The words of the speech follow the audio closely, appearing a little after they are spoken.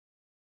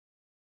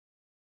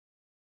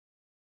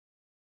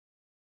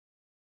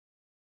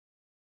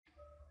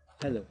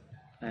Hello,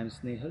 I am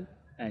Snehal,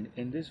 and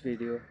in this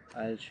video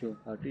I'll show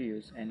how to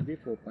use ENVI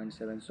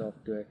 4.7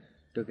 software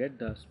to get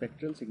the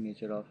spectral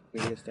signature of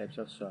various types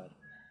of soil.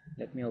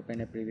 Let me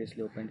open a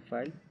previously opened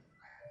file.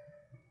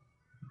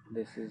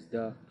 This is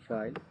the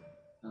file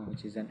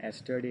which is an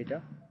ester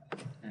data,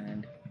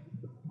 and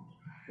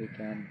we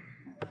can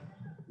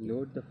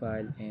load the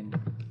file in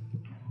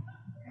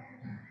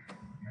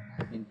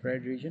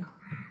infrared region.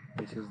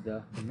 This is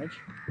the image.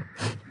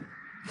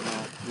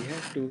 Now we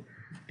have to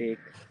take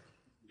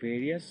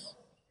various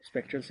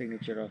spectral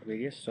signature of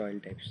various soil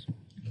types.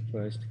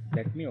 First,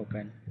 let me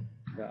open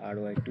the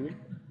ROI tool.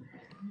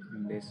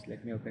 In this,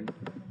 let me open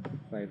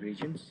 5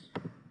 regions,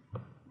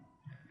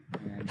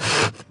 and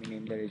let me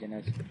name the region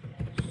as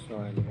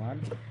soil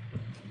 1,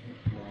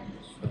 then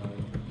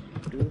soil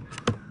 2,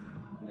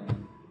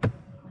 then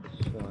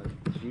soil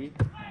 3,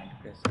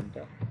 and press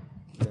enter,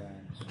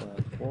 then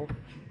soil 4,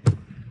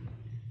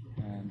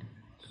 and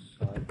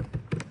soil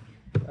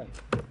 5.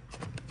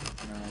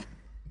 Now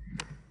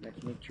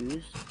let me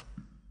choose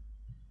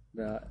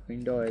the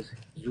window as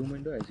zoom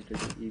window, as it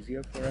is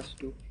easier for us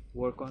to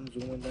work on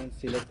zoom window and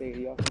select the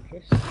area of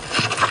interest.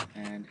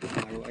 And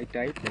ROI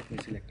type, let me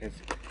select as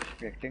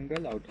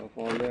rectangle out of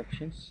all the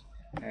options,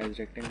 as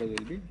rectangle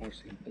will be more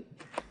simple.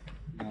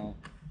 Now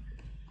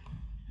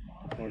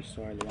for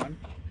soil 1,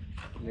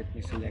 let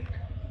me select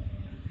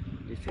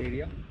this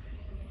area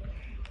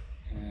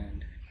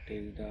and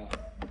take the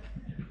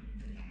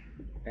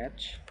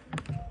patch.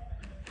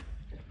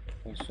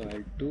 For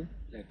soil 2,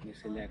 let me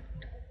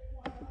select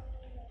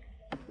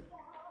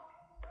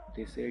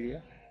this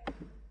area.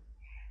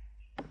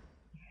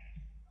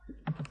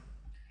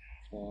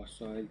 For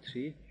soil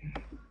 3,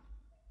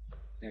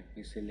 let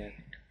me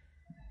select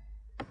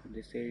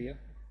this area.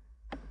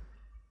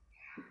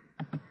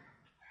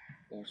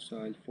 For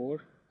soil 4,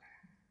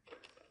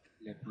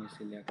 let me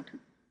select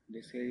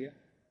this area.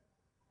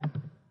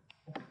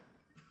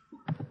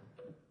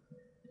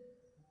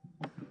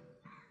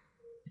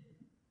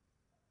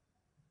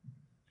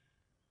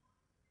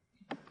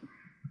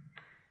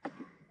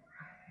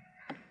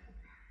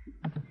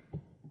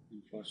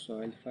 And for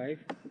soil 5,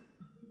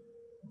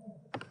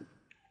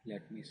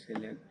 let me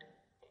select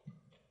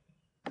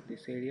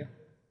this area.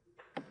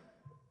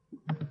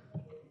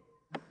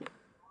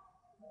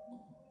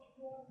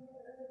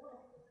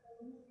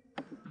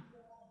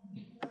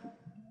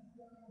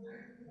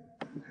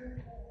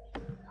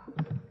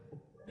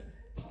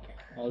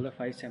 All the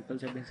 5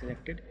 samples have been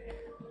selected.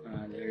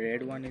 The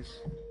red one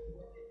is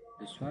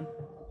this one,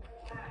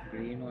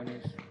 green one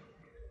is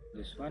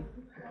this one,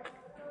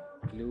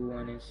 blue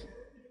one is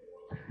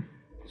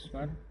this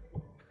one,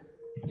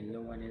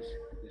 yellow one is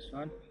this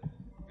one,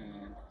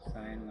 and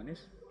cyan one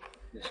is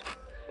this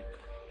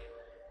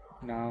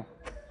one. Now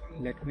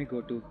let me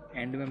go to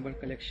end member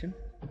collection,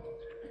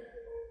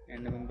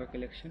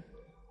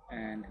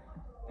 and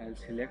I'll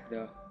select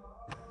the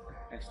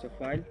ester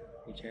file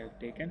which I have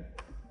taken,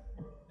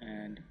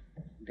 and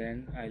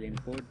then I'll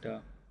import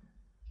the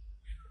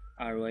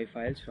ROI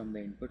files from the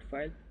input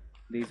file.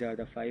 These are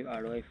the 5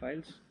 ROI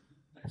files.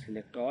 I'll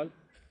select all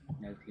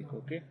and I'll click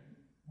OK.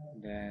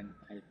 Then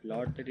I'll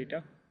plot the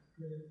data.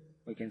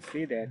 We can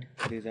see that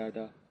these are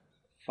the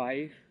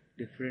 5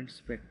 different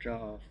spectra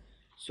of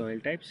soil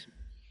types.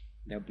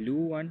 The blue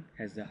one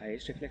has the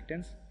highest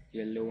reflectance,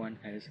 yellow one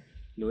has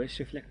lowest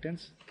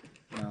reflectance.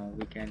 Now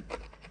we can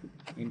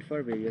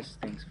infer various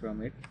things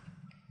from it,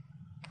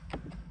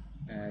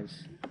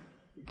 as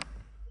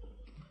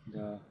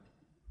the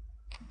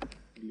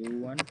blue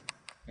one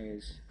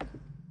is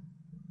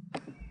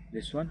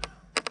this one.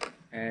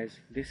 As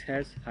this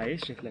has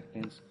highest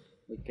reflectance,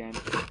 we can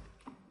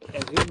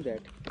assume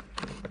that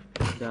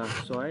the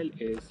soil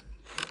is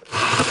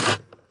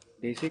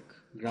basic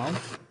ground,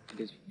 it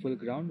is full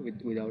ground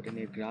without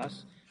any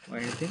grass or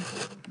anything.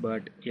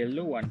 But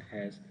yellow one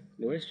has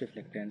lowest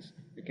reflectance.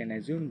 We can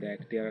assume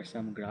that there are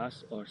some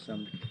grass or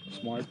some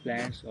small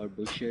plants or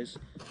bushes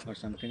or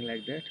something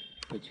like that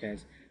which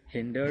has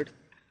hindered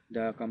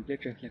the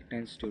complete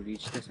reflectance to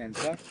reach the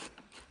sensor.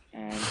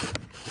 And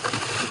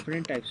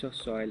different types of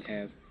soil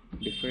have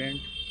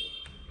different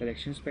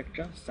collection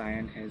spectra.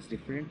 Cyan has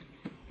different.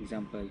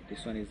 Example,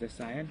 this one is the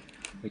cyan,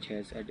 which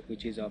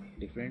is of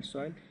different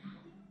soil.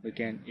 We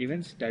can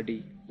even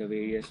study the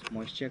various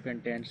moisture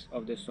contents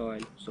of the soil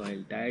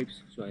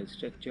types, soil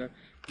structure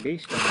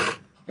based on the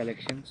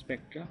collection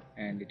spectra,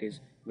 and it is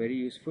very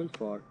useful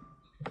for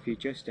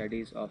future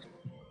studies of.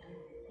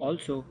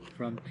 Also,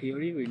 from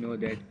theory we know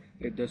that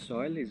if the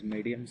soil is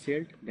medium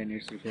silt, then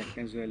its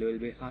reflectance value will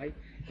be high.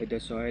 If the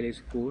soil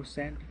is coarse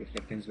sand,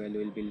 reflectance value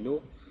will be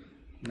low.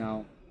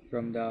 Now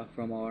from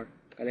our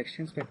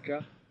collection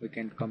spectra, we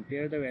can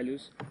compare the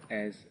values,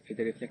 as if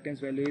the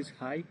reflectance value is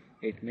high,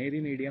 it may be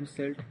medium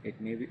silt,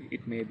 it may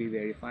be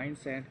very fine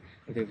sand.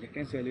 If the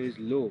reflectance value is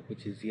low,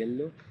 which is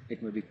yellow,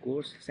 it may be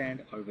coarse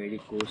sand or very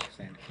coarse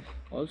sand.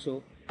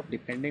 Also,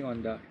 depending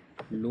on the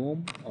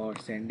loam or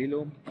sandy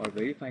loam or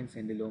very fine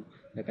sandy loam,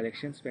 the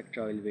collection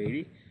spectra will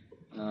vary.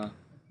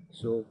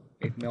 So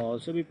it may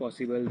also be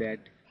possible that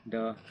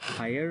The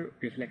higher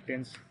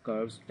reflectance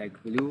curves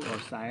like blue or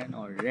cyan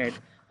or red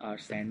are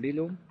sandy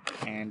loam,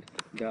 and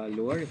the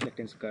lower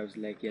reflectance curves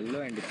like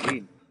yellow and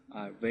green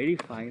are very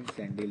fine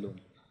sandy loam.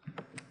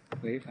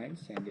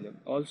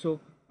 Also,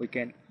 we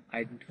can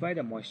identify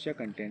the moisture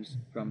contents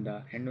from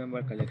the end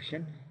member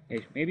collection.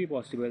 It may be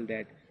possible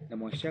that the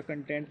moisture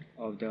content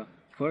of the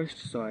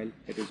first soil,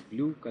 that is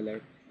blue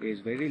color,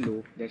 is very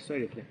low, that's why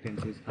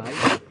reflectance is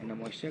high, and the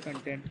moisture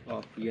content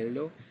of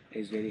yellow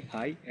is very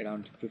high,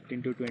 around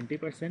 15 to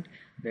 20%,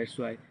 that's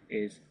why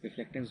its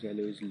reflectance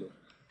value is low.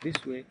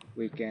 This way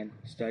we can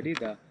study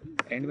the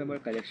end member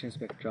collection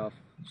spectra of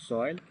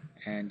soil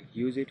and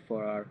use it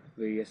for our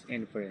various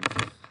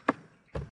inferences.